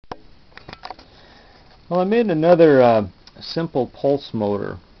Well, I made another simple pulse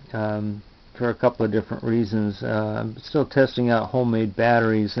motor for a couple of different reasons. I'm still testing out homemade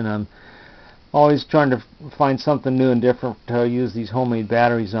batteries, and I'm always trying to find something new and different to use these homemade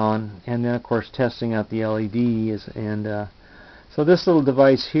batteries on, and then of course testing out the LEDs. And so this little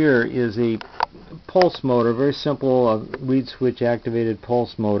device here is a pulse motor, very simple reed switch activated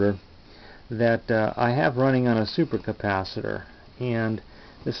pulse motor that I have running on a supercapacitor. And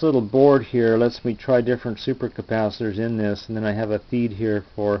this little board here lets me try different supercapacitors in this, and then I have a feed here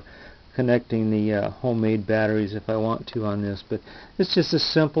for connecting the homemade batteries if I want to on this. But it's just a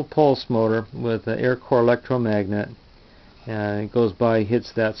simple pulse motor with an air core electromagnet. It goes by,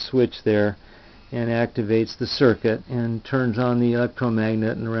 hits that switch there, and activates the circuit and turns on the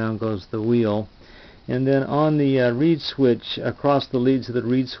electromagnet, and around goes the wheel. And then on the reed switch, across the leads of the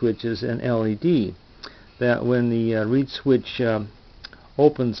reed switch, is an LED that when the reed switch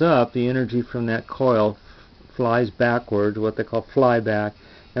opens up, the energy from that coil flies backwards, what they call flyback,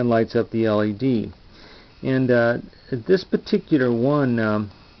 and lights up the LED. And this particular one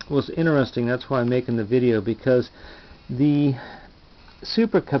was interesting. That's why I'm making the video, because the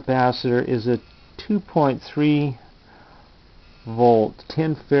supercapacitor is a 2.3 volt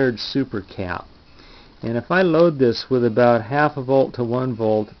 10 farad supercap. And if I load this with about half a volt to 1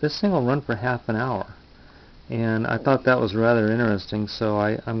 volt, this thing will run for half an hour. And I thought that was rather interesting, so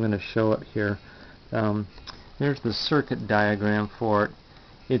I'm going to show it here. There's the circuit diagram for it.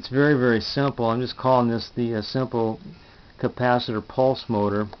 It's very, very simple. I'm just calling this the simple capacitor pulse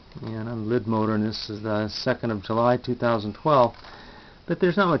motor, and a lid motor, and this is the 2nd of July 2012. But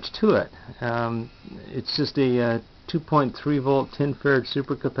there's not much to it. It's just a 2.3 volt 10 farad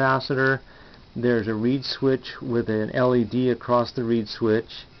supercapacitor. There's a reed switch with an LED across the reed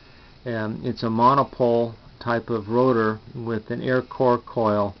switch. It's a monopole type of rotor with an air core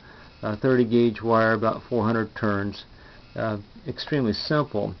coil, 30 gauge wire, about 400 turns. Extremely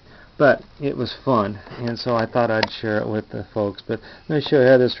simple, but it was fun, and so I thought I'd share it with the folks. But let me show you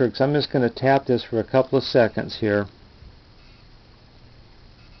how this works. I'm just going to tap this for a couple of seconds here,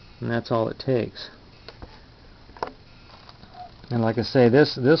 and that's all it takes. And like I say,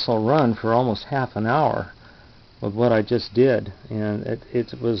 this will run for almost half an hour with what I just did, and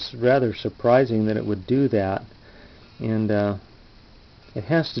it was rather surprising that it would do that. And it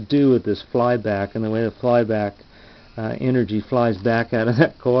has to do with this flyback and the way the flyback energy flies back out of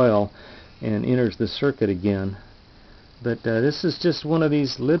that coil and enters the circuit again. But this is just one of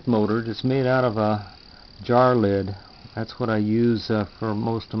these lid motors. It's made out of a jar lid. That's what I use for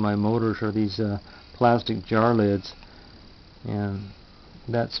most of my motors, are these plastic jar lids. And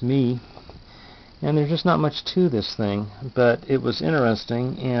that's me. And there's just not much to this thing, but it was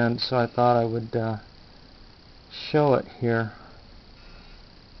interesting, and so I thought I would show it here.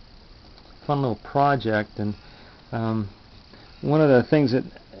 Fun little project. And one of the things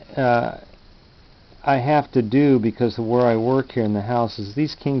that I have to do, because of where I work here in the house, is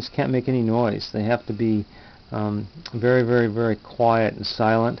these Kings can't make any noise. They have to be very, very, very quiet and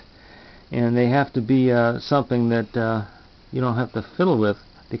silent, and they have to be something that you don't have to fiddle with,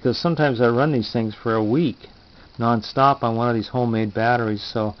 because sometimes I run these things for a week non-stop on one of these homemade batteries.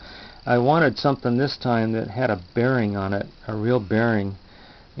 So I wanted something this time that had a bearing on it, a real bearing,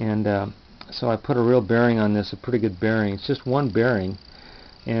 and so I put a real bearing on this, a pretty good bearing. It's just one bearing,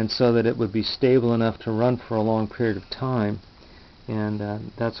 and so that it would be stable enough to run for a long period of time. And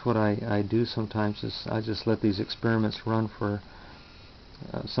that's what I do sometimes, is I just let these experiments run for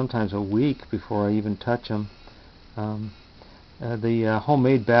sometimes a week before I even touch them. The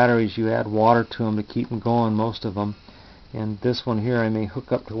homemade batteries, you add water to them to keep them going, most of them. And this one here, I may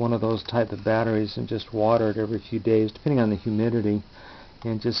hook up to one of those type of batteries and just water it every few days, depending on the humidity,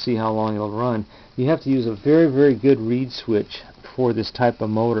 and just see how long it'll run. You have to use a very, very good reed switch for this type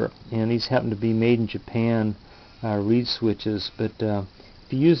of motor, and these happen to be made in Japan reed switches. But if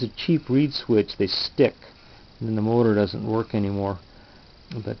you use a cheap reed switch, they stick, and then the motor doesn't work anymore.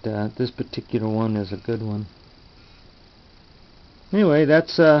 But this particular one is a good one. Anyway,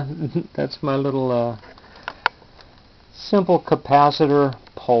 that's my little simple capacitor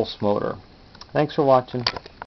pulse motor. Thanks for watching.